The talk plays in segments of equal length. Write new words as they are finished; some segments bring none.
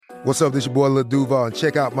What's up, this your boy Lil Duval, and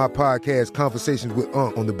check out my podcast, Conversations with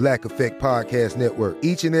Unc, on the Black Effect Podcast Network.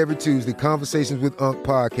 Each and every Tuesday, Conversations with Unc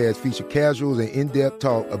podcast feature casuals and in-depth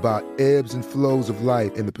talk about ebbs and flows of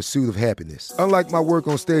life and the pursuit of happiness. Unlike my work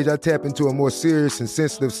on stage, I tap into a more serious and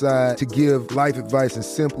sensitive side to give life advice and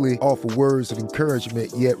simply offer words of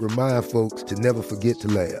encouragement, yet remind folks to never forget to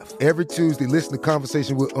laugh. Every Tuesday, listen to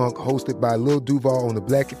Conversations with Unc, hosted by Lil Duval on the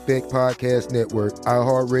Black Effect Podcast Network,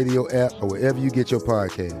 iHeartRadio app, or wherever you get your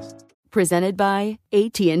podcasts. Presented by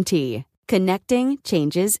AT&T. Connecting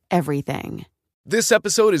changes everything. This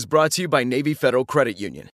episode is brought to you by Navy Federal Credit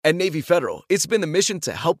Union. At Navy Federal, it's been the mission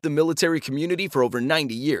to help the military community for over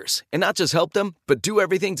 90 years. And not just help them, but do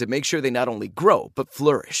everything to make sure they not only grow, but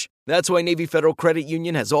flourish. That's why Navy Federal Credit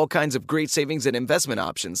Union has all kinds of great savings and investment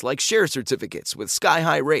options like share certificates with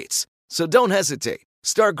sky-high rates. So don't hesitate.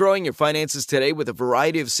 Start growing your finances today with a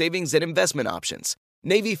variety of savings and investment options.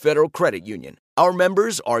 Navy Federal Credit Union. Our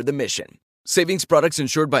members are the mission. Savings products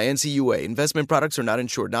insured by NCUA. Investment products are not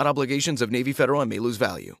insured, not obligations of Navy Federal and may lose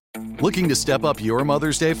value. Looking to step up your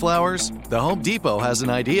Mother's Day flowers? The Home Depot has an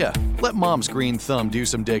idea. Let Mom's green thumb do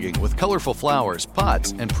some digging with colorful flowers,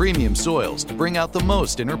 pots, and premium soils to bring out the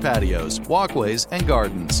most in her patios, walkways, and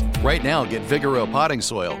gardens. Right now, get Vigoro potting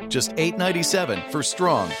soil, just $8.97 for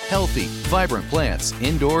strong, healthy, vibrant plants,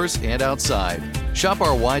 indoors and outside. Shop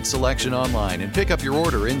our wide selection online and pick up your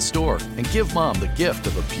order in-store and give Mom the gift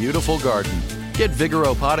of a beautiful garden. Get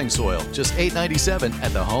Vigoro potting soil, just $8.97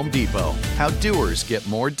 at the Home Depot. How doers get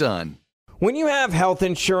more done. When you have health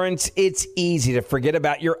insurance, it's easy to forget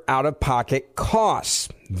about your out-of-pocket costs.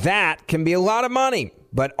 That can be a lot of money.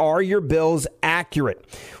 But are your bills accurate?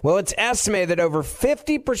 Well, it's estimated that over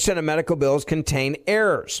 50% of medical bills contain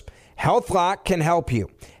errors. HealthLock can help you.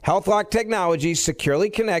 HealthLock technology securely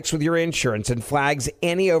connects with your insurance and flags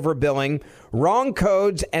any overbilling, wrong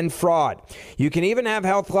codes, and fraud. You can even have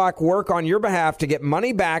HealthLock work on your behalf to get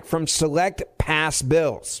money back from select past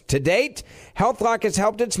bills. To date, HealthLock has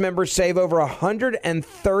helped its members save over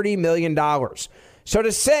 $130 million. So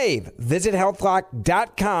to save, visit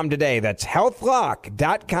healthlock.com today. That's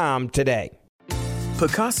healthlock.com today.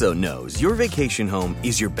 Pacaso knows your vacation home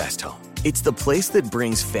is your best home. It's the place that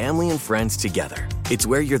brings family and friends together. It's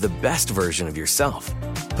where you're the best version of yourself.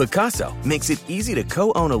 Pacaso makes it easy to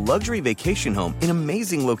co-own a luxury vacation home in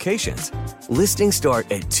amazing locations. Listings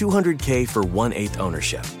start at $200K for 1/8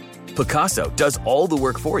 ownership. Pacaso does all the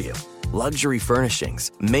work for you. Luxury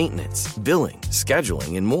furnishings, maintenance, billing,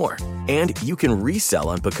 scheduling, and more. And you can resell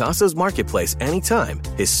on Pacaso's marketplace anytime,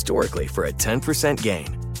 historically for a 10%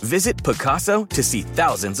 gain. Visit Pacaso to see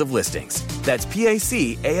thousands of listings. That's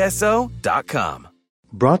PACASO.com.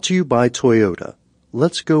 Brought to you by Toyota.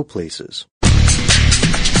 Let's go places.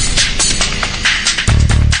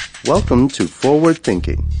 Welcome to Forward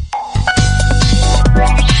Thinking.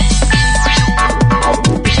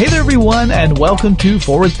 Hey there, everyone, and welcome to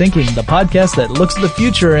Forward Thinking, the podcast that looks at the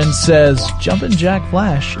future and says, Jumpin' Jack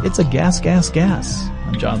Flash, it's a gas, gas, gas.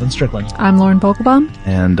 I'm Jonathan Strickland. I'm Lauren Polkabom.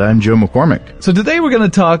 And I'm Joe McCormick. So today we're going to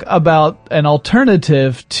talk about an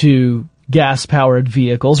alternative to gas-powered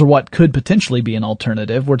vehicles, or what could potentially be an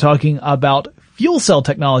alternative. We're talking about fuel cell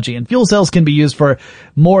technology, and fuel cells can be used for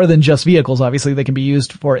more than just vehicles. Obviously, they can be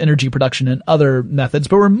used for energy production and other methods,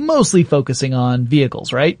 but we're mostly focusing on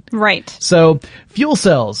vehicles, right? Right. So, fuel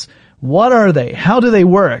cells, what are they? How do they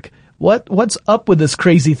work? What's up with this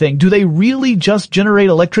crazy thing? Do they really just generate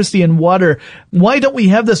electricity and water? Why don't we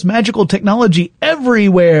have this magical technology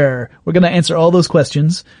everywhere? We're going to answer all those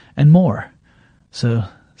questions and more. So,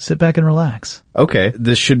 sit back and relax. Okay,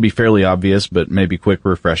 this should be fairly obvious, but maybe quick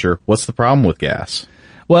refresher. What's the problem with gas?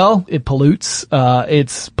 Well, it pollutes.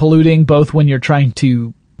 It's polluting both when you're trying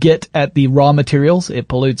to get at the raw materials. It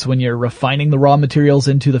pollutes when you're refining the raw materials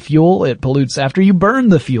into the fuel. It pollutes after you burn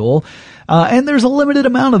the fuel. And there's a limited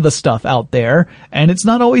amount of the stuff out there, and it's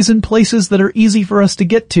not always in places that are easy for us to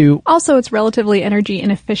get to. Also, it's relatively energy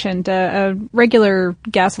inefficient. A regular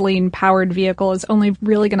gasoline-powered vehicle is only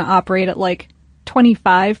really going to operate at like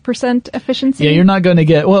 25% efficiency. Yeah, you're not going to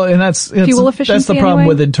get, well, and that's fuel efficiency. That's the problem anyway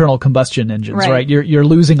with internal combustion engines, right? You're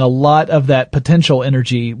losing a lot of that potential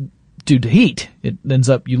energy due to heat. It ends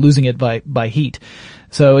up you losing it by heat.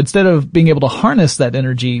 So instead of being able to harness that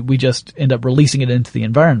energy, we just end up releasing it into the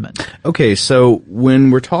environment. Okay, so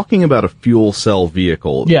when we're talking about a fuel cell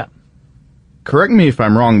vehicle, yeah, correct me if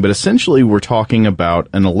I'm wrong, but essentially we're talking about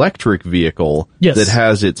an electric vehicle that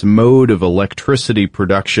has its mode of electricity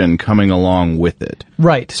production coming along with it.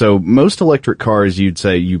 Right. So most electric cars, you'd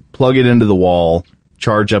say you plug it into the wall,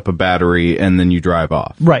 charge up a battery, and then you drive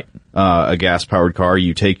off. Right. A gas-powered car,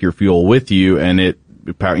 you take your fuel with you, and it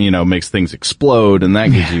makes things explode, and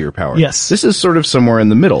that gives you your power. Yes. This is sort of somewhere in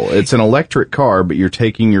the middle. It's an electric car, but you're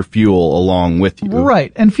taking your fuel along with you.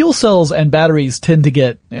 Right. And fuel cells and batteries tend to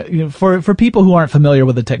get, for people who aren't familiar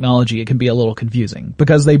with the technology, it can be a little confusing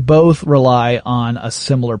because they both rely on a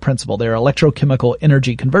similar principle. They're electrochemical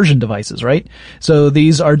energy conversion devices, right? So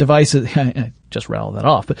these are devices, just rattle that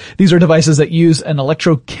off, but these are devices that use an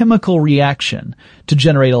electrochemical reaction to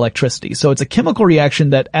generate electricity. So it's a chemical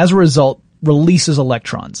reaction that, as a result, releases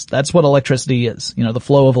electrons. That's what electricity is, the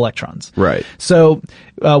flow of electrons. Right. So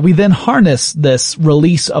we then harness this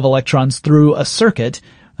release of electrons through a circuit.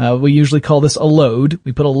 We usually call this a load.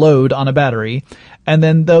 We put a load on a battery, and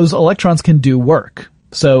then those electrons can do work.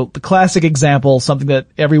 So the classic example, something that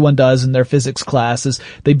everyone does in their physics class, is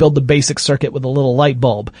they build the basic circuit with a little light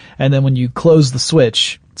bulb, and then when you close the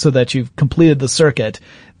switch so that you've completed the circuit,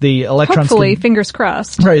 the electrons hopefully, fingers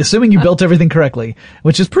crossed. Right, assuming you built everything correctly,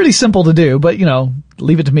 which is pretty simple to do, but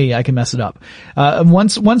leave it to me, I can mess it up.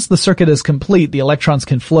 Once the circuit is complete, the electrons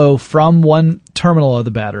can flow from one terminal of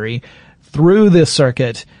the battery through this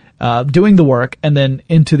circuit, doing the work, and then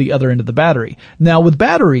into the other end of the battery. Now, with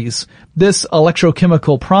batteries, this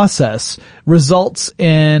electrochemical process results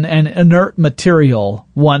in an inert material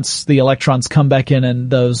once the electrons come back in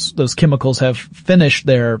and those chemicals have finished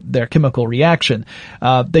their chemical reaction.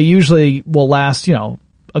 They usually will last,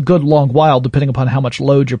 a good long while depending upon how much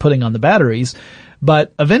load you're putting on the batteries.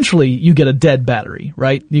 But eventually you get a dead battery,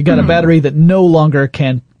 right? You got a battery that no longer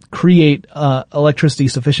can create electricity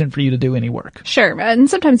sufficient for you to do any work. Sure, and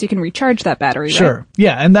sometimes you can recharge that battery, right? Sure,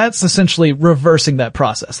 yeah, and that's essentially reversing that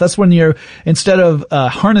process. That's when you're, instead of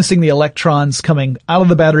harnessing the electrons coming out of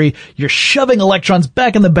the battery, you're shoving electrons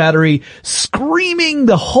back in the battery, screaming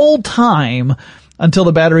the whole time until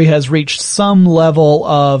the battery has reached some level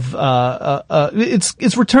of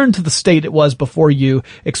it's returned to the state it was before you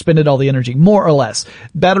expended all the energy, more or less.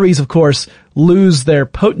 Batteries, of course, lose their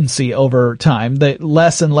potency over time.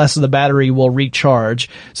 Less and less of the battery will recharge,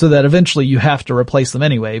 so that eventually you have to replace them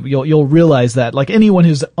anyway. You'll realize that, like, anyone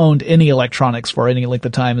who's owned any electronics for any length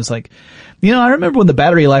of time is like, I remember when the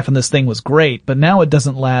battery life on this thing was great, but now it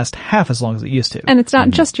doesn't last half as long as it used to. And it's not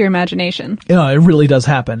just your imagination. It really does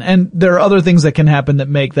happen. And there are other things that can happen that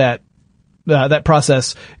make that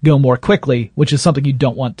process go more quickly, which is something you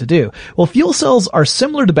don't want to do. Well, fuel cells are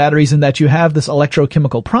similar to batteries in that you have this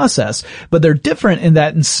electrochemical process, but they're different in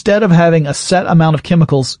that instead of having a set amount of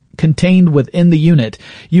chemicals contained within the unit,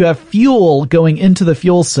 you have fuel going into the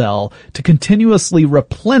fuel cell to continuously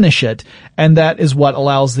replenish it, and that is what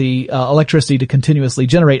allows the electricity to continuously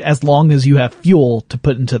generate as long as you have fuel to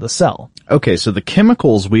put into the cell. Okay, so the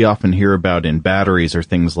chemicals we often hear about in batteries are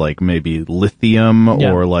things like maybe lithium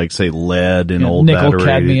or like, say, lead in old nickel, batteries.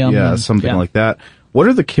 cadmium. Something like that. What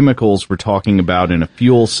are the chemicals we're talking about in a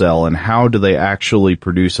fuel cell, and how do they actually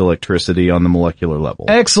produce electricity on the molecular level?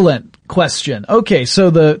 Excellent question. Okay, so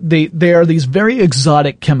they are these very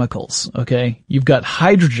exotic chemicals, okay? You've got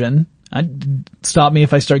hydrogen. Stop me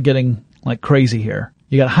if I start getting like crazy here.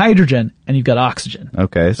 You got hydrogen and you've got oxygen.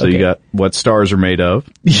 Okay, so you got what stars are made of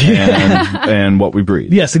and what we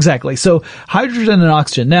breathe. Yes, exactly. So hydrogen and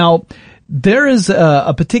oxygen. Now, there is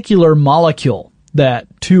a particular molecule that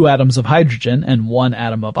 2 atoms of hydrogen and 1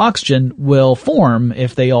 atom of oxygen will form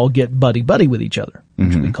if they all get buddy-buddy with each other,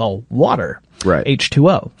 which we call water. Right.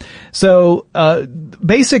 H2O. So,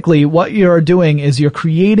 basically what you're doing is you're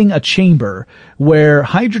creating a chamber where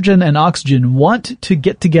hydrogen and oxygen want to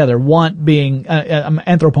get together, being, I'm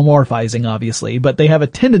anthropomorphizing obviously, but they have a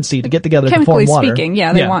tendency to get together to form water. Chemically speaking,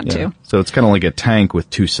 they want to. So it's kind of like a tank with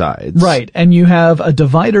 2 sides. Right. And you have a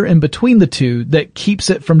divider in between the two that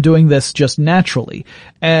keeps it from doing this just naturally.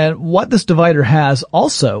 And what this divider has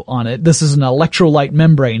also on it, this is an electrolyte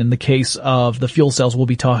membrane in the case of the fuel cells we'll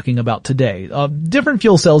be talking about today. Different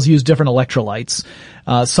fuel cells use different electrolytes.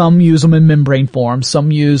 Some use them in membrane form.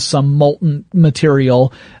 Some use some molten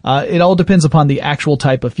material. It all depends upon the actual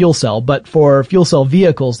type of fuel cell. But for fuel cell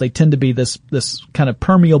vehicles, they tend to be this kind of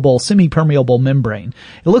permeable, semi-permeable membrane.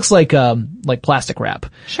 It looks like plastic wrap.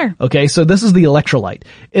 Sure. Okay, so this is the electrolyte.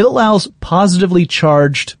 It allows positively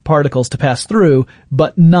charged particles to pass through,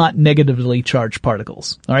 but not negatively charged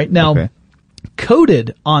particles. All right, now.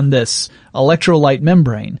 Coated on this electrolyte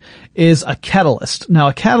membrane is a catalyst. Now,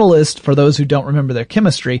 a catalyst, for those who don't remember their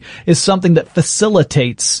chemistry, is something that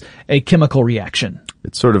facilitates a chemical reaction.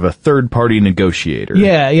 It's sort of a third-party negotiator.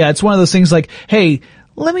 Yeah, it's one of those things like, hey,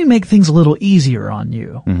 let me make things a little easier on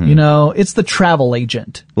you. Mm-hmm. You know, it's the travel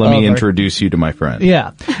agent. Let me introduce you to my friend.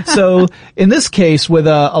 Yeah. So in this case, with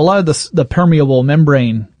a lot of the permeable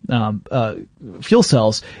membrane fuel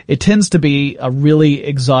cells, it tends to be a really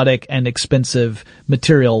exotic and expensive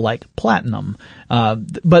material like platinum,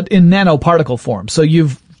 but in nanoparticle form. So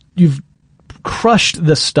you've crushed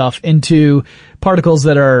this stuff into particles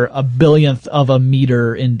that are a billionth of a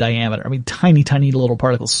meter in diameter. I mean, tiny, tiny little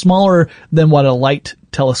particles, smaller than what a light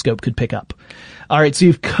telescope could pick up. All right, so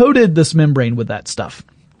you've coated this membrane with that stuff.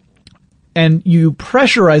 And you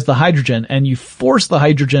pressurize the hydrogen and you force the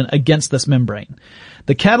hydrogen against this membrane.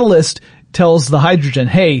 The catalyst tells the hydrogen,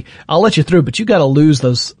 hey, I'll let you through, but you gotta lose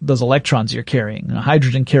those electrons you're carrying. And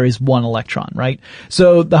hydrogen carries 1 electron, right?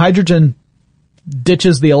 So the hydrogen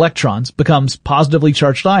ditches the electrons, becomes positively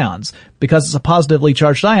charged ions. Because it's a positively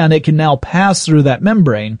charged ion, it can now pass through that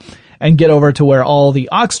membrane and get over to where all the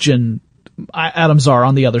oxygen atoms are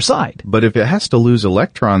on the other side. But if it has to lose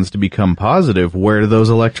electrons to become positive, where do those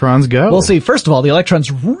electrons go? Well, see, first of all, the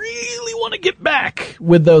electrons really want to get back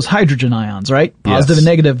with those hydrogen ions, right? Positive and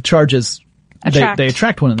negative charges, they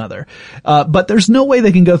attract one another. But there's no way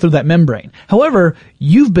they can go through that membrane. However,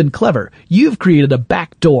 you've been clever. You've created a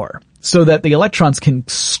back door so that the electrons can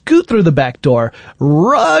scoot through the back door,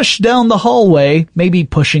 rush down the hallway, maybe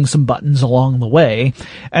pushing some buttons along the way,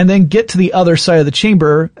 and then get to the other side of the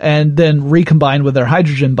chamber and then recombine with their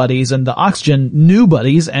hydrogen buddies and the oxygen new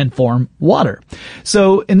buddies and form water.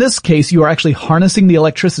 So in this case, you are actually harnessing the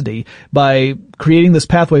electricity by creating this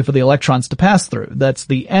pathway for the electrons to pass through. That's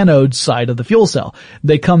the anode side of the fuel cell.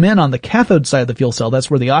 They come in on the cathode side of the fuel cell. That's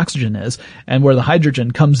where the oxygen is, and where the hydrogen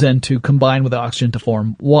comes in to combine with the oxygen to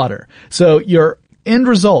form water. So your end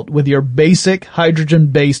result with your basic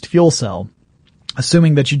hydrogen-based fuel cell,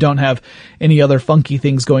 assuming that you don't have any other funky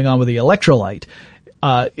things going on with the electrolyte,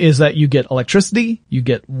 is that you get electricity, you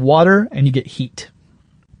get water, and you get heat.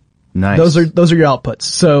 Nice. Those are your outputs.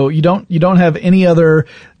 So you don't have any other,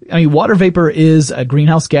 I mean, water vapor is a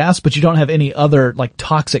greenhouse gas, but you don't have any other like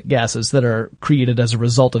toxic gases that are created as a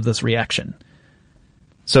result of this reaction.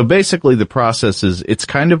 So basically the process is, it's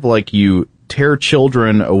kind of like you tear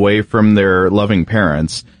children away from their loving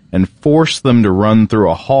parents and force them to run through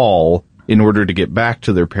a hall in order to get back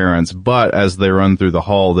to their parents, but as they run through the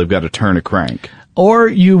hall, they've got to turn a crank. Or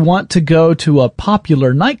you want to go to a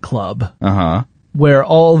popular nightclub. Uh-huh. Where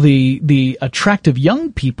all the attractive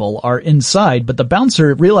young people are inside, but the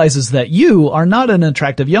bouncer realizes that you are not an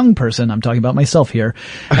attractive young person. I'm talking about myself here.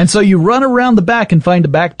 And so you run around the back and find a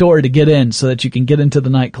back door to get in so that you can get into the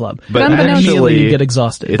nightclub. But immediately you get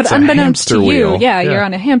exhausted. But unbeknownst to you, you're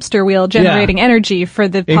on a hamster wheel generating energy for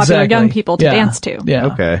the popular young people to dance to. Yeah.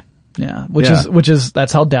 Okay. Yeah. Which is,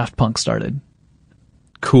 that's how Daft Punk started.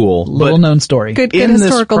 Cool. Little known story. Good in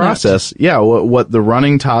historical this process, what the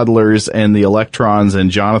running toddlers and the electrons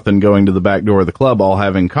and Jonathan going to the back door of the club all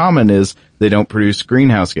have in common is they don't produce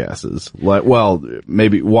greenhouse gases. Well,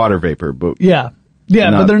 maybe water vapor, but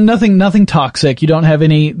but there's nothing toxic. You don't have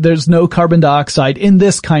there's no carbon dioxide in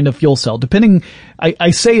this kind of fuel cell.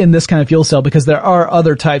 I say in this kind of fuel cell because there are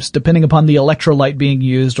other types, depending upon the electrolyte being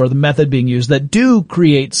used or the method being used, that do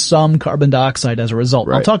create some carbon dioxide as a result.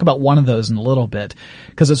 Right. I'll talk about one of those in a little bit,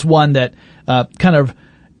 because it's one that,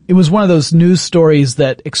 it was one of those news stories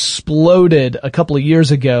that exploded a couple of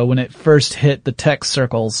years ago when it first hit the tech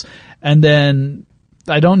circles. And then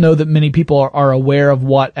I don't know that many people are aware of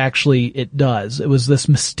what actually it does. It was this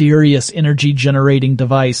mysterious energy generating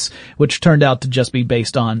device, which turned out to just be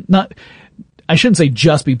based on, I shouldn't say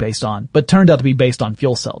just be based on, but turned out to be based on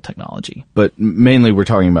fuel cell technology. But mainly we're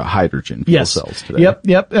talking about hydrogen fuel cells today.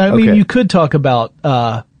 Yep. I mean, you could talk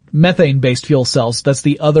about, methane-based fuel cells. That's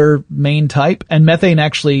the other main type. And methane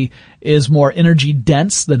actually is more energy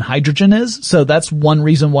dense than hydrogen is. So that's one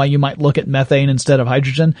reason why you might look at methane instead of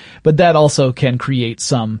hydrogen. But that also can create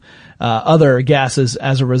some other gases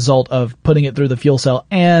as a result of putting it through the fuel cell.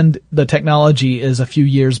 And the technology is a few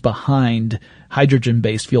years behind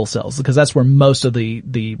hydrogen-based fuel cells, because that's where most of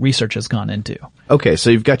the research has gone into. Okay, so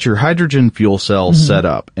you've got your hydrogen fuel cell set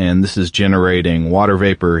up, and this is generating water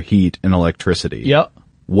vapor, heat, and electricity. Yep.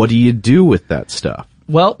 What do you do with that stuff?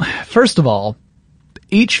 Well, first of all,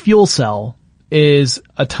 each fuel cell is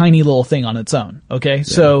a tiny little thing on its own, okay? Yeah.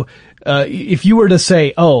 So, if you were to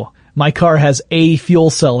say, oh, my car has a fuel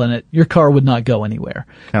cell in it, your car would not go anywhere.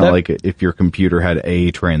 Kind of like if your computer had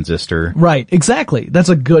a transistor. Right, exactly. That's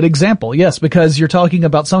a good example, yes, because you're talking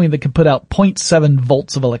about something that can put out 0.7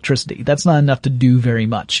 volts of electricity. That's not enough to do very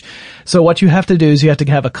much. So what you have to do is you have to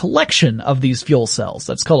have a collection of these fuel cells.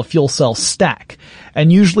 That's called a fuel cell stack. And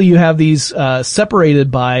usually you have these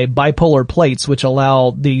separated by bipolar plates, which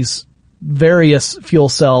allow these various fuel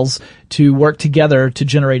cells to work together to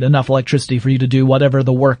generate enough electricity for you to do whatever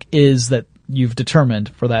the work is that you've determined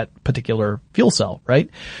for that particular fuel cell, right?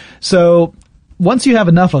 So once you have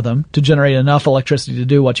enough of them to generate enough electricity to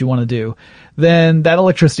do what you want to do, then that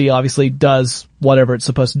electricity obviously does whatever it's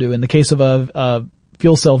supposed to do. In the case of a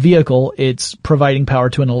fuel cell vehicle, it's providing power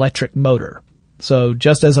to an electric motor. So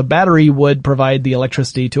just as a battery would provide the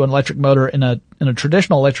electricity to an electric motor in a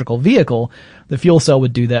traditional electrical vehicle, the fuel cell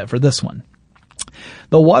would do that for this one.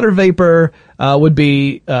 The water vapor would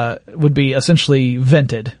be essentially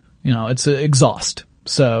vented. It's exhaust.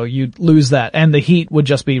 So you'd lose that. And the heat would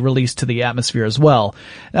just be released to the atmosphere as well.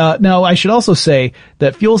 Now, I should also say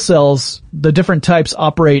that fuel cells, the different types,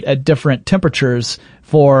 operate at different temperatures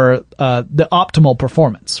for the optimal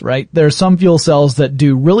performance, right? There are some fuel cells that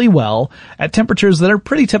do really well at temperatures that are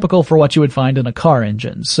pretty typical for what you would find in a car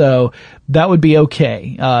engine. So that would be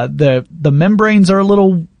okay. The membranes are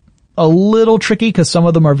a little tricky because some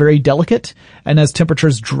of them are very delicate, and as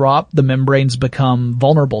temperatures drop, the membranes become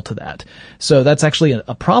vulnerable to that. So that's actually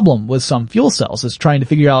a problem with some fuel cells, is trying to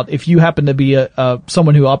figure out if you happen to be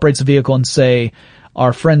someone who operates a vehicle and say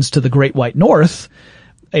our friends to the Great White North,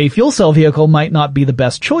 a fuel cell vehicle might not be the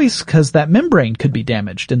best choice because that membrane could be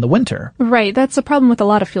damaged in the winter. Right. That's a problem with a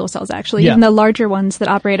lot of fuel cells, actually. Yeah. Even the larger ones that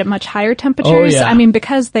operate at much higher temperatures. Oh, yeah. I mean,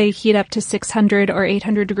 because they heat up to 600 or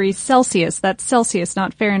 800 degrees Celsius. That's Celsius,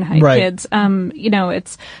 not Fahrenheit, right. Kids.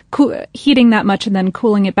 It's heating that much and then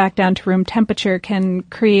cooling it back down to room temperature can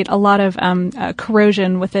create a lot of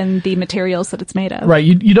corrosion within the materials that it's made of. Right.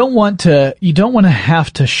 You don't want to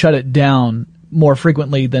have to shut it down more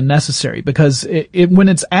frequently than necessary, because when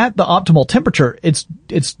it's at the optimal temperature, it's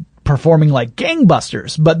performing like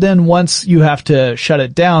gangbusters. But then once you have to shut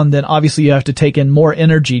it down, then obviously you have to take in more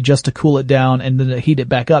energy just to cool it down and then to heat it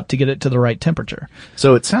back up to get it to the right temperature.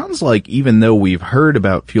 So it sounds like even though we've heard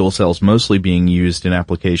about fuel cells mostly being used in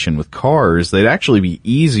application with cars, they'd actually be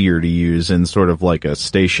easier to use in sort of like a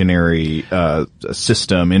stationary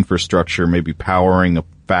system infrastructure, maybe powering a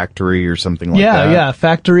factory or something like that. Yeah,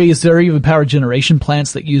 factories. There are even power generation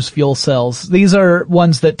plants that use fuel cells. These are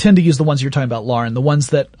ones that tend to use the ones you're talking about, Lauren, the ones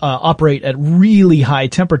that operate at really high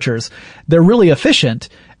temperatures. They're really efficient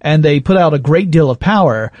and they put out a great deal of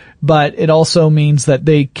power, but it also means that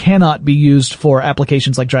they cannot be used for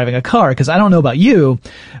applications like driving a car. Because I don't know about you,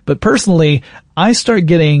 but personally, I start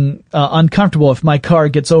getting uncomfortable if my car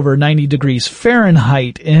gets over 90 degrees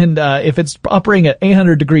Fahrenheit, and if it's operating at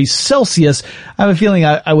 800 degrees Celsius, I have a feeling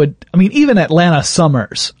even Atlanta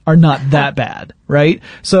summers are not that bad, right?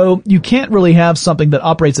 So you can't really have something that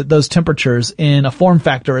operates at those temperatures in a form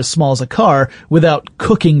factor as small as a car without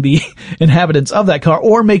cooking the inhabitants of that car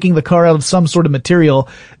or making the car out of some sort of material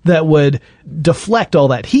that would deflect all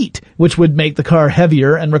that heat, which would make the car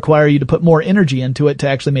heavier and require you to put more energy into it to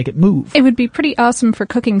actually make it move. It would be pretty awesome for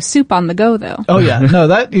cooking soup on the go, though. Oh yeah,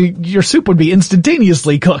 no, your soup would be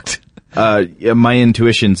instantaneously cooked. My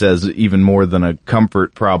intuition says even more than a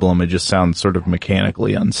comfort problem, it just sounds sort of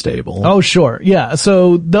mechanically unstable. Oh sure, yeah.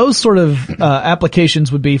 So those sort of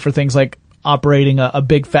applications would be for things like operating a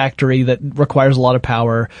big factory that requires a lot of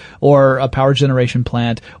power, or a power generation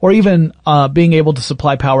plant, or even being able to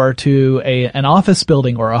supply power to an office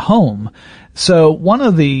building or a home. So one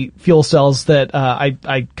of the fuel cells that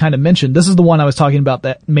I kind of mentioned, this is the one I was talking about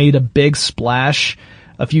that made a big splash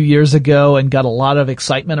a few years ago and got a lot of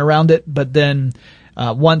excitement around it, but then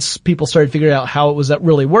once people started figuring out how it was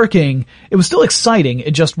really working, it was still exciting,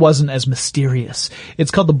 it just wasn't as mysterious. It's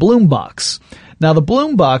called the Bloom Box. Now, the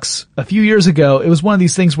Bloom Box, a few years ago, it was one of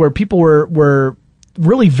these things where people were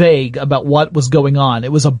really vague about what was going on.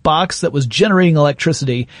 It was a box that was generating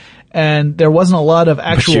electricity, and there wasn't a lot of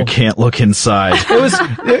actual. But you can't look inside.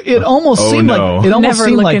 It almost seemed like it almost Never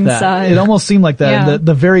seemed look like inside. that. It almost seemed like that. Yeah.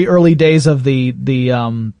 The very early days of the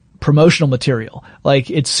promotional material.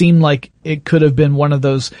 Like, it seemed like it could have been one of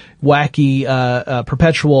those wacky,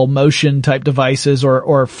 perpetual motion type devices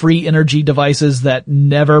or free energy devices that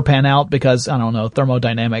never pan out because, I don't know,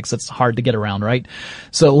 thermodynamics, it's hard to get around, right?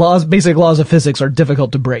 So basic laws of physics are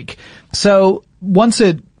difficult to break. So once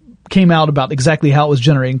it came out about exactly how it was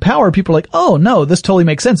generating power, people are like, oh no, this totally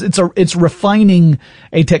makes sense. It's refining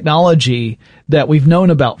a technology that we've known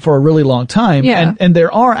about for a really long time. Yeah. And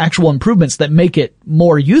there are actual improvements that make it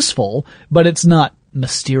more useful, but it's not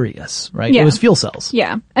mysterious, right? Yeah. It was fuel cells.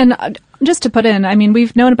 Yeah. And just to put in, I mean,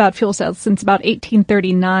 we've known about fuel cells since about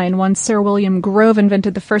 1839, when Sir William Grove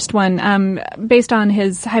invented the first one, based on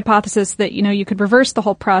his hypothesis that, you could reverse the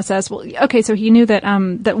whole process. Well, okay, so he knew that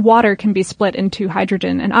that water can be split into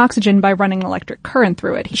hydrogen and oxygen by running an electric current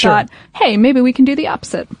through it. He thought, hey, maybe we can do the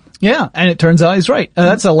opposite. Yeah, and it turns out he's right.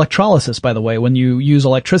 That's electrolysis, by the way, when you use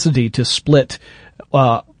electricity to split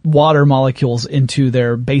water molecules into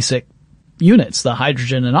their basic units, the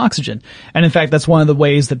hydrogen and oxygen. And in fact, that's one of the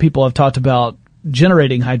ways that people have talked about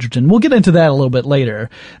generating hydrogen. We'll get into that a little bit later.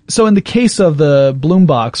 So in the case of the Bloom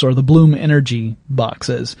box or the Bloom Energy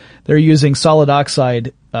boxes, they're using solid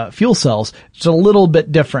oxide fuel cells. It's a little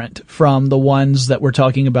bit different from the ones that we're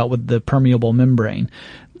talking about with the permeable membrane.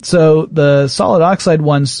 So the solid oxide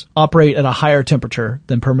ones operate at a higher temperature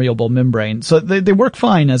than permeable membrane. So they work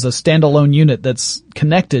fine as a standalone unit that's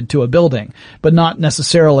connected to a building, but not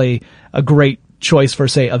necessarily a great choice for,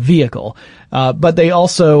 say, a vehicle. But they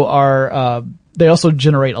also are, they also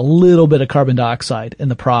generate a little bit of carbon dioxide in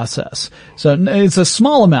the process. So it's a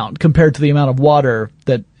small amount compared to the amount of water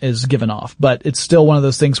that is given off, but it's still one of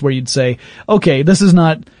those things where you'd say, okay,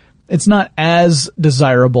 it's not as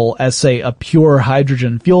desirable as, say, a pure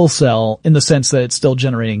hydrogen fuel cell in the sense that it's still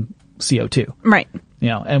generating CO2. Right.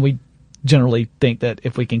 And we generally think that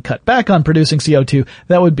if we can cut back on producing CO2,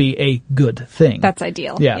 that would be a good thing. That's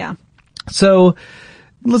ideal. Yeah. So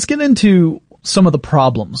let's get into some of the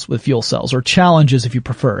problems with fuel cells, or challenges if you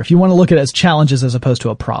prefer, if you want to look at it as challenges as opposed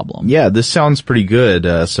to a problem. Yeah, this sounds pretty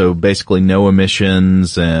good. So basically no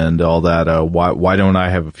emissions and all that. Why don't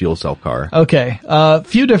I have a fuel cell car? Okay.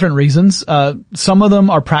 Few different reasons. Some of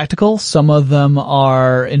them are practical. Some of them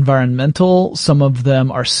are environmental. Some of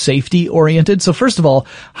them are safety oriented. So first of all,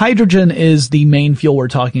 hydrogen is the main fuel we're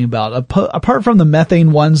talking about. Apart from the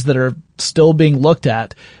methane ones that are still being looked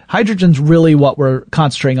at, hydrogen's really what we're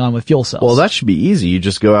concentrating on with fuel cells. Well, that should be easy. You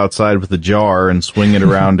just go outside with a jar and swing it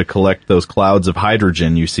around to collect those clouds of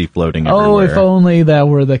hydrogen you see floating everywhere. Oh, if only that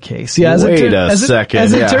were the case. Yeah. Wait a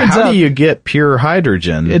second. How do you get pure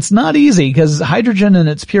hydrogen? It's not easy because hydrogen in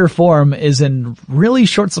its pure form is in really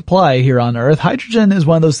short supply here on Earth. Hydrogen is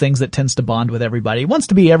one of those things that tends to bond with everybody. It wants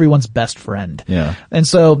to be everyone's best friend. Yeah. And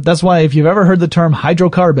so that's why if you've ever heard the term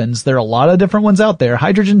hydrocarbons, there are a lot of different ones out there.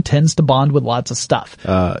 Hydrogen tends to bond with lots of stuff.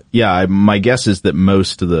 My guess is that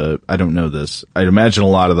most of I don't know this, I'd imagine a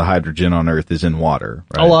lot of the hydrogen on Earth is in water,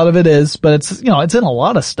 right? A lot of it is, but it's in a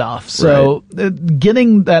lot of stuff. So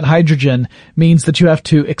getting that hydrogen means that you have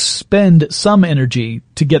to expend some energy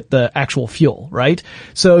to get the actual fuel, right?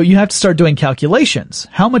 So you have to start doing calculations.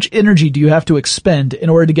 How much energy do you have to expend in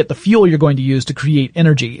order to get the fuel you're going to use to create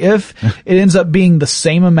energy? If it ends up being the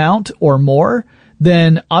same amount or more,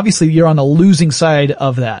 then obviously you're on the losing side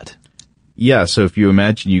of that. Yeah, so if you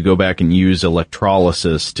imagine you go back and use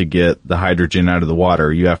electrolysis to get the hydrogen out of the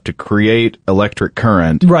water, you have to create electric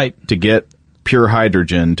current to get pure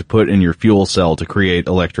hydrogen to put in your fuel cell to create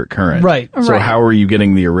electric current. Right. So how are you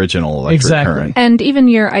getting the original electric current? And even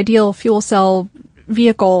your ideal fuel cell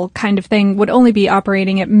vehicle kind of thing would only be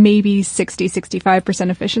operating at maybe 60-65%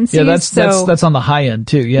 efficiency. Yeah, that's on the high end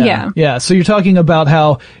too. Yeah. So you're talking about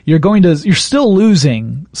how you're still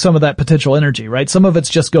losing some of that potential energy, right? Some of it's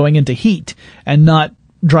just going into heat and not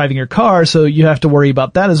driving your car, so you have to worry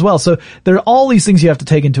about that as well. So there are all these things you have to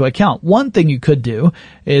take into account. One thing you could do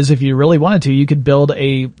is, if you really wanted to, you could build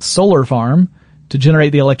a solar farm to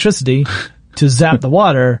generate the electricity to zap the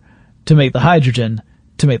water to make the hydrogen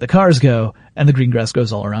to make the cars go, and the green grass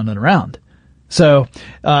goes all around and around. So,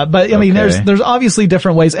 but I mean, there's obviously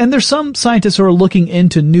different ways, and there's some scientists who are looking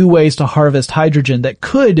into new ways to harvest hydrogen that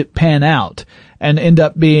could pan out and end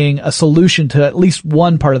up being a solution to at least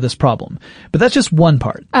one part of this problem. But that's just one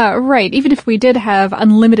part. Right. Even if we did have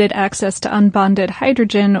unlimited access to unbonded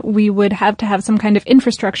hydrogen, we would have to have some kind of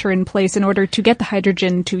infrastructure in place in order to get the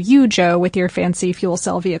hydrogen to you, Joe, with your fancy fuel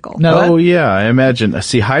cell vehicle. I imagine.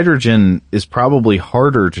 See, hydrogen is probably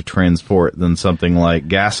harder to transport than something like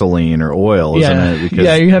gasoline or oil, isn't it?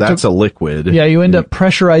 Because that's a liquid. Yeah, you end up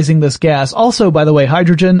pressurizing this gas. Also, by the way,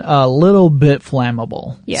 hydrogen, a little bit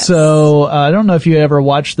flammable. Yes. So, I don't know if you ever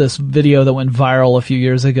watched this video that went viral a few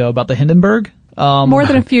years ago about the Hindenburg. More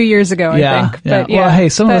than a few years ago, I think. But well, hey,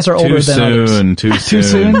 some of us are older than others. Too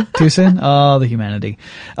soon. Too soon? Oh, the humanity.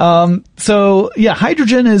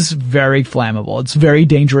 Hydrogen is very flammable. It's very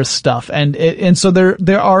dangerous stuff. And so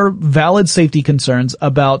there are valid safety concerns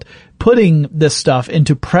about putting this stuff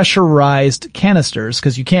into pressurized canisters,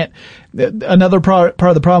 because you can't. Another part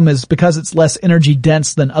of the problem is because it's less energy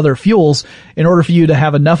dense than other fuels. In order for you to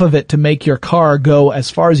have enough of it to make your car go as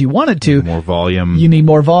far as you want it to, more volume. You need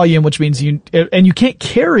more volume, which means you can't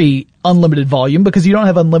carry unlimited volume because you don't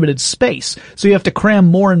have unlimited space. So you have to cram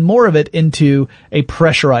more and more of it into a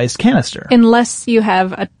pressurized canister. Unless you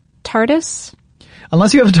have a TARDIS.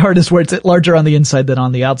 Unless you have a TARDIS where it's larger on the inside than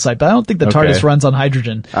on the outside. But I don't think the TARDIS runs on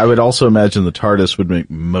hydrogen. I would also imagine the TARDIS would make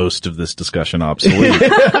most of this discussion obsolete.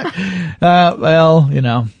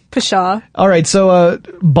 Pshaw. All right, so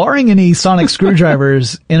barring any sonic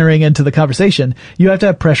screwdrivers entering into the conversation, you have to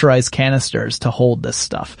have pressurized canisters to hold this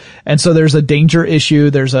stuff. And so there's a danger issue.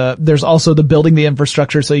 There's also the building the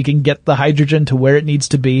infrastructure so you can get the hydrogen to where it needs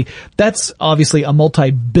to be. That's obviously a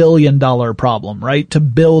multi-billion-dollar problem, right? To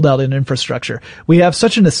build out an infrastructure. We have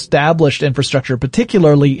such an established infrastructure,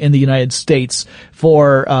 particularly in the United States,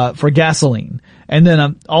 for gasoline. And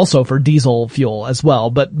then also for diesel fuel as well,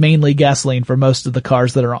 but mainly gasoline for most of the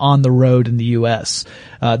cars that are on the road in the U.S.,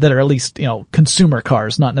 that are at least, consumer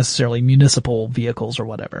cars, not necessarily municipal vehicles or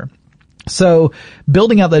whatever. So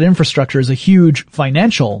building out that infrastructure is a huge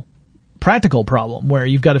financial practical problem where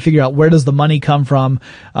you've got to figure out where does the money come from.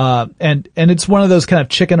 And it's one of those kind of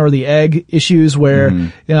chicken or the egg issues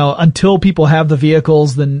where, until people have the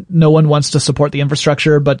vehicles, then no one wants to support the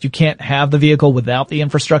infrastructure, but you can't have the vehicle without the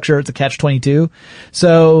infrastructure. It's a catch-22.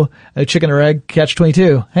 So a chicken or egg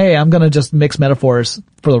catch-22. Hey, I'm going to just mix metaphors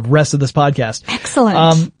for the rest of this podcast.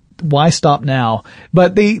 Excellent. Why stop now?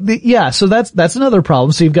 But so that's another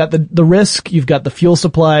problem. So you've got the risk, you've got the fuel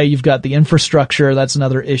supply, you've got the infrastructure. That's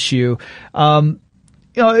another issue.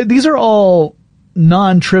 These are all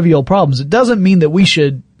non-trivial problems. It doesn't mean that we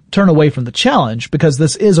should turn away from the challenge because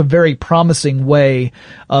this is a very promising way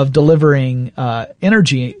of delivering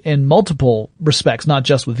energy in multiple respects, not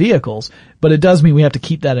just with vehicles. But it does mean we have to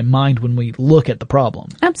keep that in mind when we look at the problem.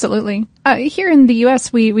 Absolutely. Here in the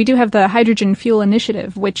U.S., we do have the Hydrogen Fuel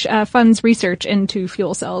Initiative, which funds research into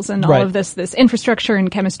fuel cells and all of this infrastructure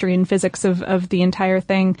and chemistry and physics of the entire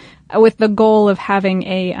thing, with the goal of having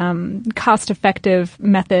a cost-effective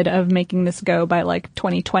method of making this go by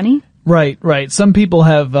 2020. Right. Some people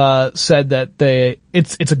have said that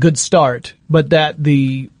it's a good start, but that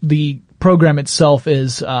the program itself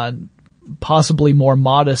is possibly more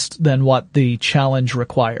modest than what the challenge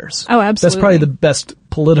requires. Oh, absolutely. That's probably the best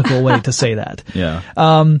political way to say that. Yeah.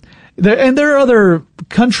 There are other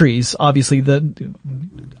countries, obviously, that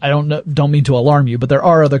I don't mean to alarm you, but there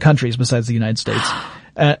are other countries besides the United States.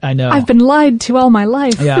 I know. I've been lied to all my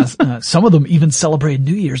life. Yeah. Some of them even celebrated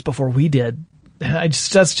New Year's before we did.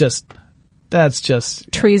 That's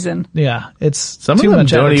just treason. Yeah, it's some of them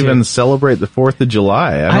don't even celebrate the 4th of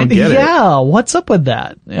July. I don't get it. Yeah, what's up with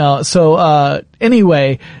that?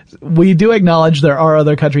 Anyway, we do acknowledge there are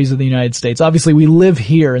other countries in the United States. Obviously, we live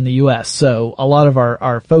here in the U.S., so a lot of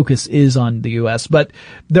our focus is on the U.S., but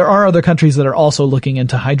there are other countries that are also looking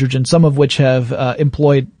into hydrogen, some of which have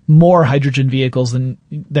employed more hydrogen vehicles than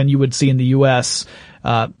you would see in the U.S.,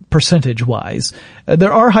 percentage-wise.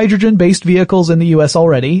 There are hydrogen-based vehicles in the U.S.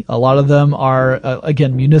 already. A lot of them are,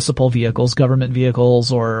 again, municipal vehicles, government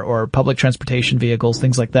vehicles, or public transportation vehicles,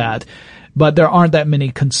 things like that. But there aren't that many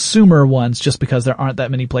consumer ones just because there aren't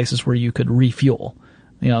that many places where you could refuel.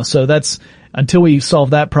 So that's, until we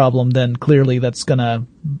solve that problem, then clearly that's gonna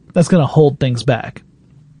hold things back.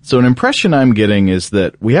 So an impression I'm getting is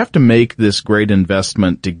that we have to make this great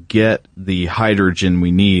investment to get the hydrogen we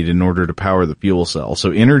need in order to power the fuel cell. So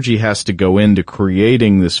energy has to go into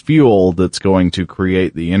creating this fuel that's going to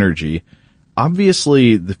create the energy.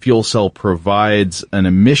 Obviously, the fuel cell provides an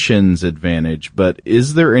emissions advantage, but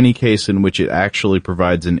is there any case in which it actually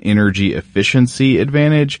provides an energy efficiency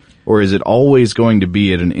advantage, or is it always going to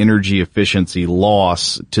be at an energy efficiency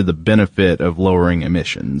loss to the benefit of lowering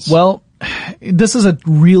emissions? Well, this is a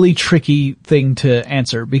really tricky thing to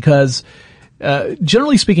answer because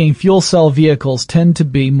generally speaking, fuel cell vehicles tend to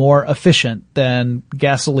be more efficient than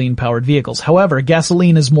gasoline-powered vehicles. However,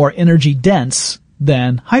 gasoline is more energy dense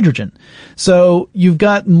than hydrogen. So you've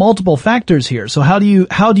got multiple factors here. So how do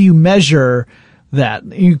you measure that?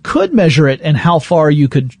 You could measure it in how far you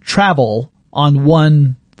could travel on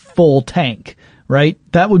one full tank, right?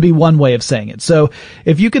 That would be one way of saying it. So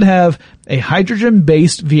if you could have a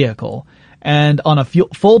hydrogen-based vehicle and on a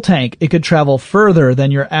full tank, it could travel further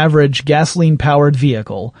than your average gasoline-powered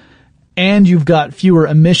vehicle, and you've got fewer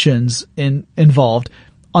emissions involved.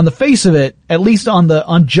 On the face of it, at least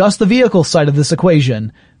on just the vehicle side of this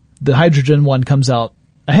equation, the hydrogen one comes out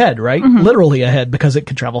ahead, right? Mm-hmm. Literally ahead because it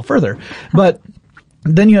could travel further. But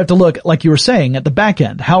then you have to look, like you were saying, at the back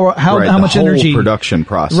end. How much energy? Production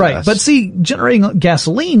process. Right. But see, generating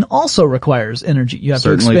gasoline also requires energy. You have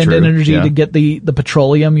to expend energy to get the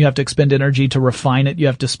petroleum. You have to expend energy to refine it. You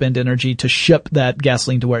have to spend energy to ship that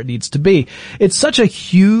gasoline to where it needs to be. It's such a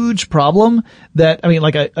huge problem that,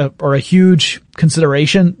 a huge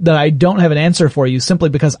consideration that I don't have an answer for you simply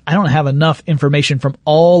because I don't have enough information from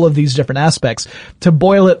all of these different aspects to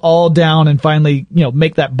boil it all down and finally,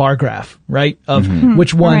 make that bar graph, right? Of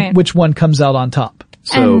which one comes out on top.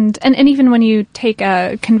 So, and even when you take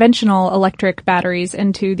conventional electric batteries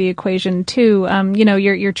into the equation too,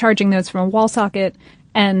 you're charging those from a wall socket,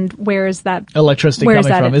 And where is that electricity coming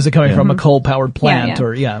from? Is it coming from a coal-powered plant?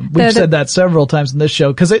 We've said that several times in this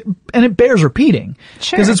show because it bears repeating.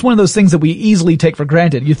 Sure. Because it's one of those things that we easily take for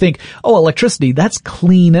granted. You think, electricity, that's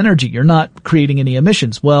clean energy. You're not creating any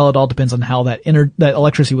emissions. Well, it all depends on how that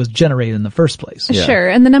electricity was generated in the first place. Yeah. Sure.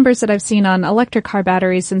 And the numbers that I've seen on electric car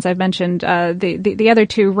batteries, since I've mentioned, the other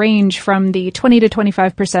two range from the 20 to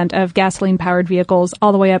 25% of gasoline-powered vehicles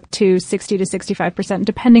all the way up to 60 to 65%,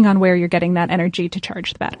 depending on where you're getting that energy to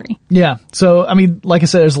charge the battery. Yeah. So, I mean, like I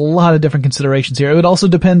said, there's a lot of different considerations here. It would also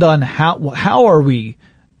depend on how are we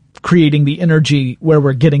creating the energy where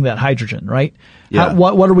we're getting that hydrogen, right? Yeah.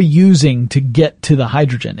 What are we using to get to the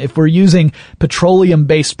hydrogen? If we're using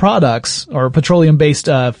petroleum-based products or petroleum-based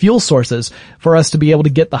fuel sources for us to be able to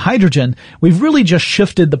get the hydrogen, we've really just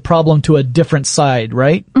shifted the problem to a different side,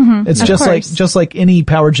 right? Mm-hmm. It's just like any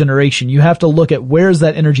power generation. You have to look at where's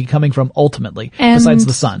that energy coming from ultimately, besides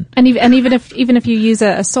the sun. And even if you use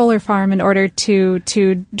a solar farm in order to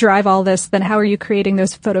drive all this, then how are you creating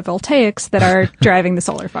those photovoltaics that are driving the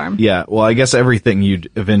solar farm? Yeah, well, I guess everything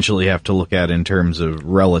you'd eventually have to look at in terms of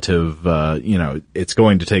relative, it's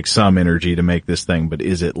going to take some energy to make this thing, but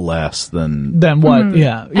is it less than what? Mm-hmm.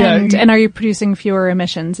 Yeah. And are you producing fewer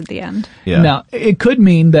emissions at the end? Yeah. Now, it could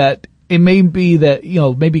mean that it may be that,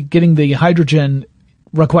 maybe getting the hydrogen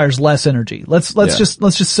requires less energy. Let's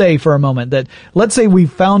just say for a moment that let's say we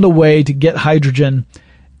found a way to get hydrogen.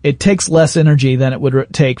 It takes less energy than it would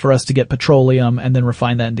take for us to get petroleum and then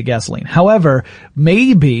refine that into gasoline. However,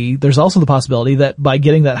 maybe there's also the possibility that by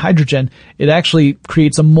getting that hydrogen, it actually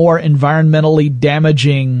creates a more environmentally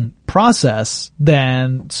damaging process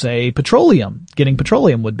than, say, getting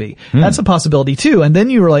petroleum would be. That's a possibility too. And then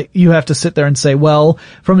you have to sit there and say, well,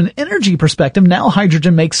 from an energy perspective, now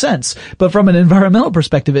hydrogen makes sense. But from an environmental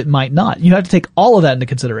perspective, it might not. You have to take all of that into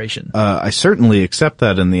consideration. I certainly accept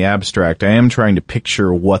that in the abstract. I am trying to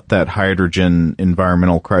picture what that hydrogen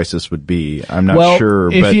environmental crisis would be. I'm not sure.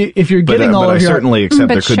 If you're getting all of your, I certainly accept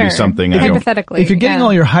there could be something. Hypothetically, if you're getting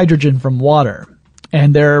all your hydrogen from water,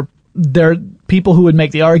 and there are people who would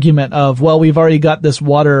make the argument of, well, we've already got this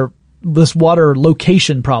water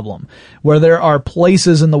location problem where there are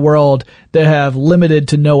places in the world that have limited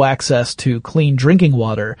to no access to clean drinking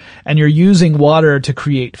water, and you're using water to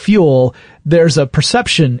create fuel. There's a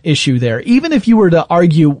perception issue there. Even if you were to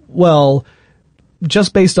argue, well,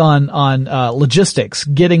 just based on logistics,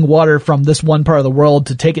 getting water from this one part of the world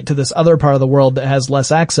to take it to this other part of the world that has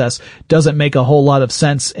less access doesn't make a whole lot of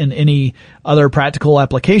sense in any other practical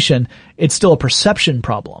application. It's still a perception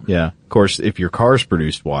problem. Yeah. Of course, if your cars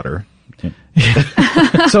produced water.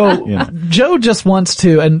 So Joe just wants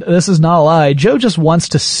to, and this is not a lie, Joe just wants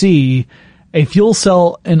to see a fuel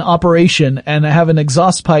cell in operation and have an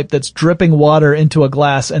exhaust pipe that's dripping water into a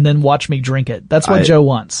glass and then watch me drink it. That's what Joe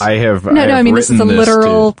wants. I mean, this is a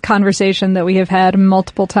literal conversation that we have had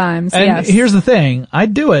multiple times. And yes. Here's the thing.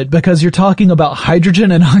 I'd do it because you're talking about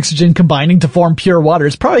hydrogen and oxygen combining to form pure water.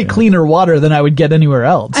 It's probably cleaner water than I would get anywhere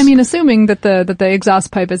else. I mean, assuming that the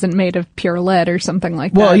exhaust pipe isn't made of pure lead or something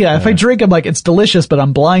like that. Well, yeah, if I drink it like it's delicious, but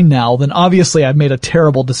I'm blind now, then obviously I've made a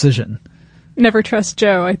terrible decision. Never trust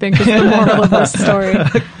Joe, I think, is the moral of this story.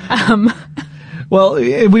 Well,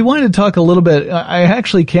 we wanted to talk a little bit. I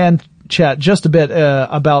actually can chat just a bit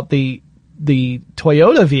about the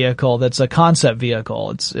Toyota vehicle that's a concept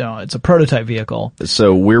vehicle. It's a prototype vehicle.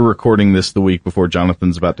 So we're recording this the week before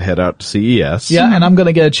Jonathan's about to head out to CES. Yeah, and I'm going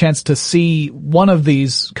to get a chance to see one of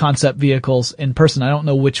these concept vehicles in person. I don't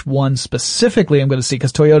know which one specifically I'm going to see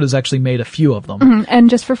because Toyota's actually made a few of them. Mm-hmm.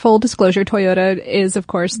 And just for full disclosure, Toyota is, of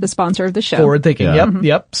course, the sponsor of the show. Forward thinking. Yeah. Yep. Mm-hmm.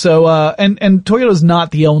 Yep. So, and Toyota's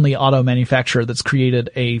not the only auto manufacturer that's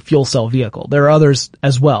created a fuel cell vehicle. There are others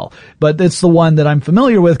as well, but it's the one that I'm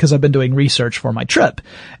familiar with because I've been doing research for my trip.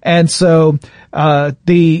 And so,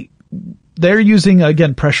 they're using,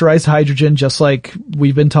 again, pressurized hydrogen, just like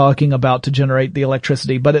we've been talking about to generate the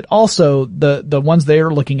electricity, but it also, the ones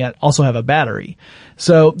they're looking at also have a battery.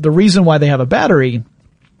 So the reason why they have a battery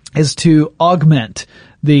is to augment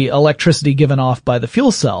the electricity given off by the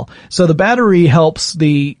fuel cell. So the battery helps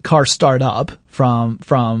the car start up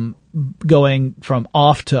from going from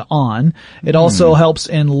off to on. It also helps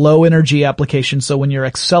in low energy applications. So when you're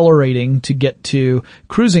accelerating to get to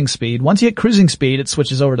cruising speed, once you hit cruising speed, it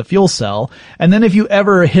switches over to fuel cell. And then if you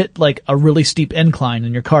ever hit like a really steep incline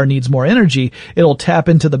and your car needs more energy, it'll tap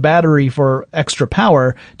into the battery for extra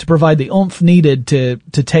power to provide the oomph needed to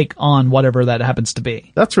take on whatever that happens to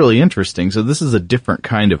be. That's really interesting. So this is a different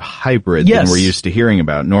kind of hybrid than we're used to hearing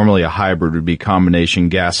about. Normally a hybrid would be combination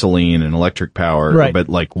gasoline and electric power, right, but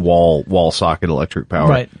like wall socket electric power.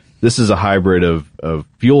 Right. this is a hybrid of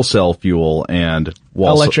fuel cell fuel and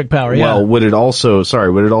electric power. Yeah. Well, would it also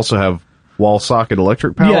have wall socket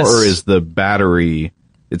electric power, Yes. or is the battery?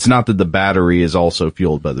 It's not that the battery is also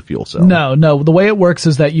fueled by the fuel cell. No. The way it works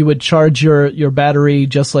is that you would charge your battery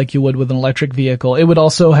just like you would with an electric vehicle. It would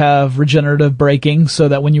also have regenerative braking, so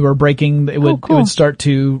that when you were braking, it would start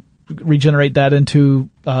to regenerate that into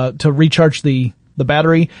to recharge the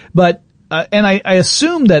battery. But and I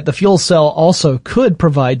assume that the fuel cell also could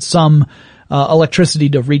provide some electricity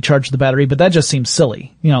to recharge the battery, but that just seems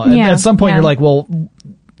silly. At some point you're like, well,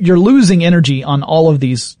 you're losing energy on all of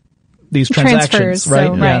these transactions, right?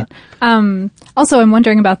 So, right. Also, I'm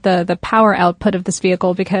wondering about the power output of this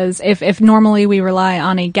vehicle, because if normally we rely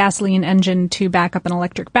on a gasoline engine to back up an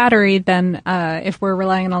electric battery, then if we're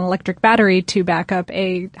relying on an electric battery to back up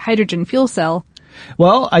a hydrogen fuel cell.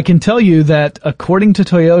 Well, I can tell you that according to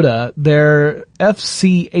Toyota, their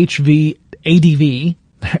FCHV ADV,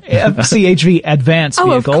 FCHV Advanced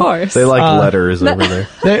vehicle. Oh, of course. They like letters over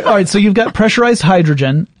there. All right, so you've got pressurized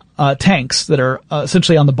hydrogen tanks that are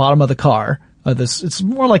essentially on the bottom of the car. It's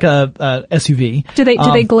more like a SUV. Do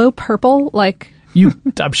they glow purple? Like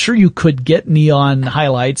I'm sure you could get neon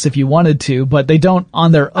highlights if you wanted to, but they don't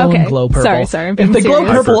on their own glow purple. Sorry. I'm If they glow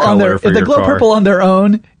serious. purple on their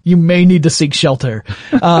own, you may need to seek shelter.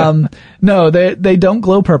 No, they don't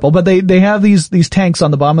glow purple, but they have these tanks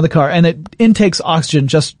on the bottom of the car, and it intakes oxygen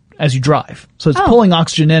just as you drive. So it's pulling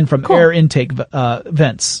oxygen in from air intake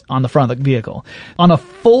vents on the front of the vehicle. On a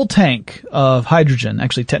full tank of hydrogen,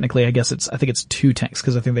 actually technically I think it's 2 tanks,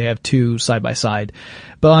 because I think they have 2 side by side.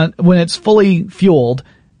 But when it's fully fueled,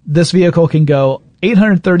 this vehicle can go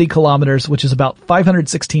 830 kilometers, which is about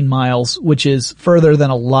 516 miles, which is further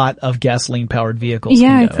than a lot of gasoline powered vehicles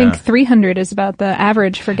Yeah, can I go. think 300 is about the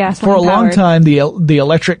average for gasoline For a long powered. time, the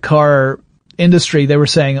electric car industry, they were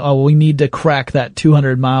saying, oh, we need to crack that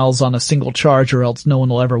 200 miles on a single charge, or else no one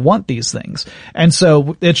will ever want these things. And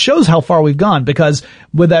so it shows how far we've gone, because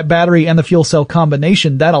with that battery and the fuel cell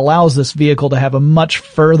combination, that allows this vehicle to have a much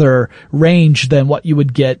further range than what you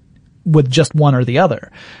would get with just one or the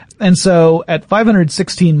other. And so at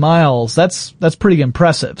 516 miles, that's pretty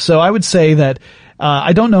impressive. So I would say that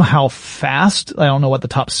I don't know how fast, I don't know what the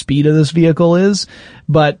top speed of this vehicle is,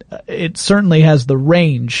 but it certainly has the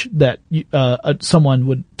range that someone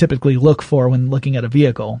would typically look for when looking at a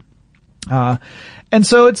vehicle. And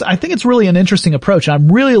so I think it's really an interesting approach. I'm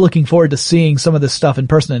really looking forward to seeing some of this stuff in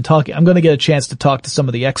person and talking. I'm going to get a chance to talk to some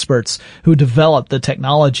of the experts who developed the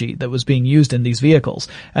technology that was being used in these vehicles.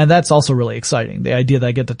 And that's also really exciting. The idea that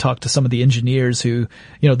I get to talk to some of the engineers who,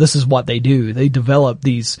 this is what they do. They develop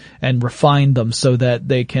these and refine them so that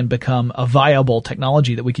they can become a viable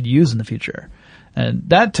technology that we could use in the future. And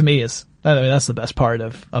that to me that's the best part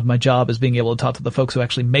of my job, is being able to talk to the folks who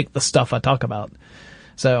actually make the stuff I talk about.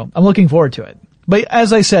 So I'm looking forward to it. But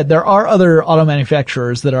as I said, there are other auto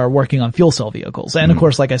manufacturers that are working on fuel cell vehicles. And of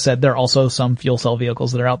course, like I said, there are also some fuel cell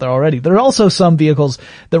vehicles that are out there already. There are also some vehicles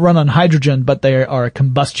that run on hydrogen, but they are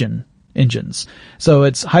combustion engines. So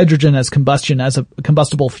it's hydrogen as combustion, as a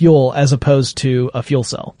combustible fuel, as opposed to a fuel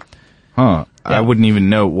cell. Huh. Yeah. I wouldn't even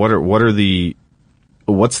know.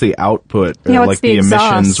 What's the output, Yeah, or what's like the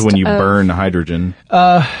emissions exhaust when you of- burn hydrogen?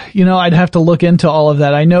 I'd have to look into all of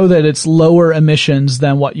that. I know that it's lower emissions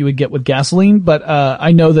than what you would get with gasoline, but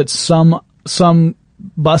I know that some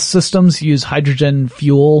bus systems use hydrogen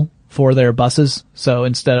fuel for their buses. So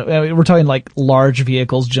instead of, we're talking like large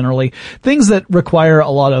vehicles generally, things that require a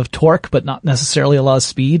lot of torque but not necessarily a lot of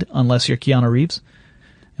speed, unless you're Keanu Reeves,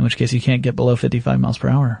 in which case you can't get below 55 miles per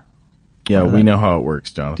hour. Yeah, we know how it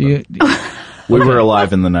works, Jonathan. Do you We were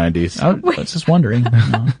alive in the 90s. I was just wondering.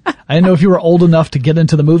 I didn't know if you were old enough to get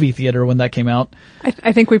into the movie theater when that came out.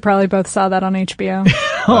 I think we probably both saw that on HBO.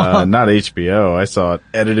 Not HBO. I saw it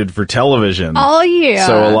edited for television. Oh, yeah.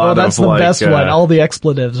 So a lot that's of the best one. All the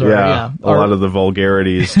expletives are, a lot of the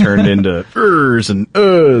vulgarities turned into ers and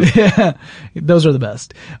Yeah, those are the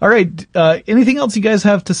best. All right. Anything else you guys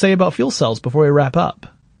have to say about fuel cells before we wrap up?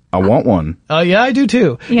 I want one. Yeah, I do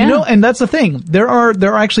too. Yeah. And that's the thing. There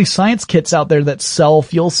are actually science kits out there that sell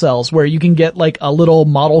fuel cells where you can get like a little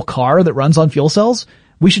model car that runs on fuel cells.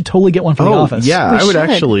 We should totally get one for the office. Yeah, We I would should.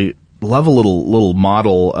 actually love a little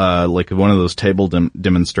model, like one of those table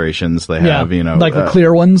demonstrations they have, like the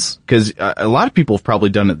clear ones. Because a lot of people have probably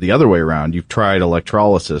done it the other way around. You've tried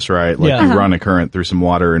electrolysis, right? Like Yeah. you run a current through some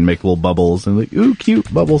water and make little bubbles and like, ooh,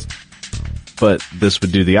 cute bubbles. But this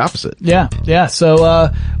would do the opposite. Yeah.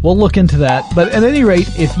 So, we'll look into that. But at any rate,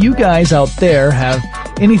 if you guys out there have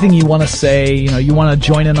anything you want to say, you want to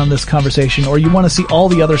join in on this conversation, or you want to see all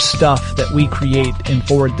the other stuff that we create in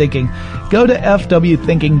Forward Thinking, go to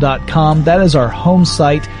fwthinking.com. That is our home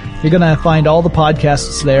site. You're going to find all the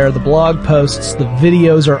podcasts there, the blog posts, the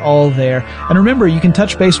videos are all there. And remember, you can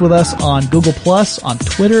touch base with us on Google+, on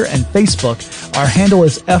Twitter, and Facebook. Our handle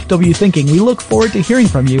is FW Thinking. We look forward to hearing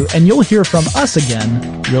from you, and you'll hear from us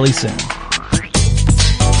again really soon.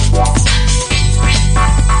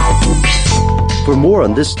 For more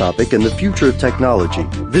on this topic and the future of technology,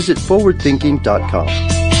 visit forwardthinking.com.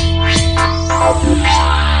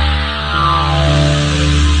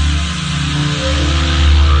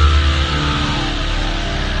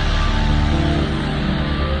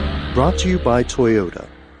 Brought to you by Toyota.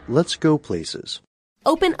 Let's go places.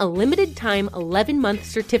 Open a limited-time 11-month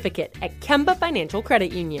certificate at Kemba Financial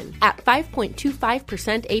Credit Union. At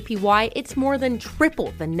 5.25% APY, it's more than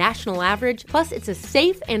triple the national average, plus it's a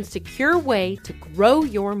safe and secure way to grow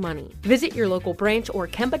your money. Visit your local branch or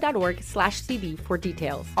kemba.org/cb for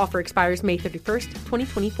details. Offer expires May 31st,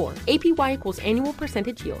 2024. APY equals annual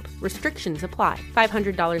percentage yield. Restrictions apply.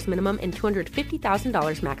 $500 minimum and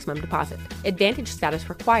 $250,000 maximum deposit. Advantage status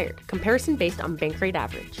required. Comparison based on bank rate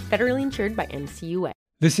average. Federally insured by NCUA.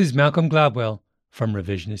 This is Malcolm Gladwell from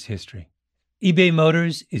Revisionist History. eBay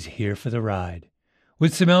Motors is here for the ride.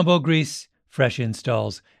 With some elbow grease, fresh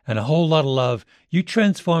installs, and a whole lot of love, you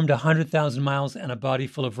transformed 100,000 miles and a body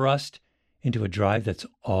full of rust into a drive that's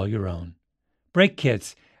all your own. Brake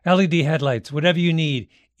kits, LED headlights, whatever you need,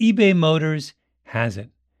 eBay Motors has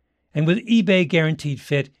it. And with eBay Guaranteed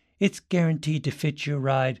Fit, it's guaranteed to fit your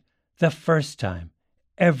ride the first time,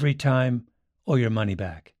 every time, or your money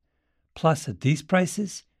back. Plus, at these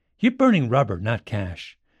prices, you're burning rubber, not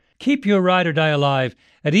cash. Keep your ride or die alive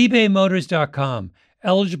at ebaymotors.com.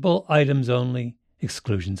 Eligible items only.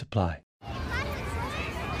 Exclusions apply.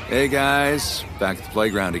 Hey, guys. Back at the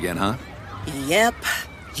playground again, huh? Yep.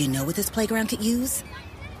 You know what this playground could use?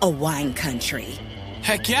 A wine country.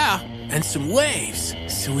 Heck yeah. And some waves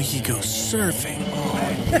so we could go surfing.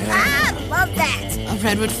 Oh, yeah. Love that. A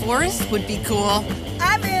redwood forest would be cool.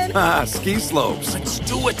 I'm in. Ski slopes. Let's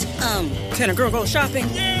do it. Can a girl go shopping?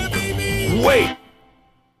 Yeah, baby. Wait.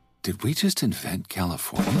 Did we just invent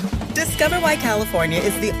California? Discover why California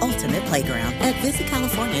is the ultimate playground at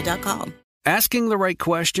visitcalifornia.com. Asking the right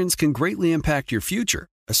questions can greatly impact your future,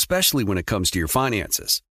 especially when it comes to your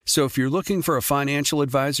finances. So if you're looking for a financial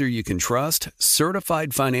advisor you can trust,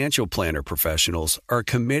 certified financial planner professionals are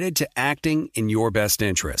committed to acting in your best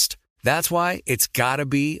interest. That's why it's got to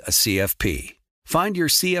be a CFP. Find your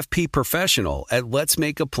CFP professional at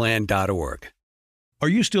letsmakeaplan.org. Are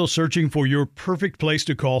you still searching for your perfect place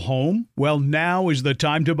to call home? Well, now is the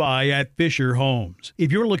time to buy at Fisher Homes.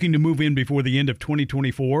 If you're looking to move in before the end of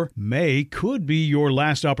 2024, May could be your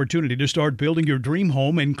last opportunity to start building your dream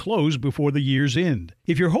home and close before the year's end.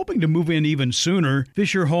 If you're hoping to move in even sooner,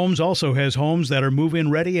 Fisher Homes also has homes that are move-in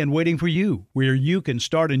ready and waiting for you, where you can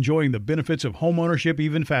start enjoying the benefits of homeownership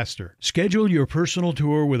even faster. Schedule your personal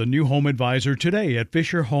tour with a new home advisor today at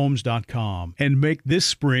FisherHomes.com and make this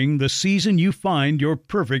spring the season you find your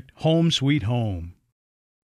perfect home sweet home.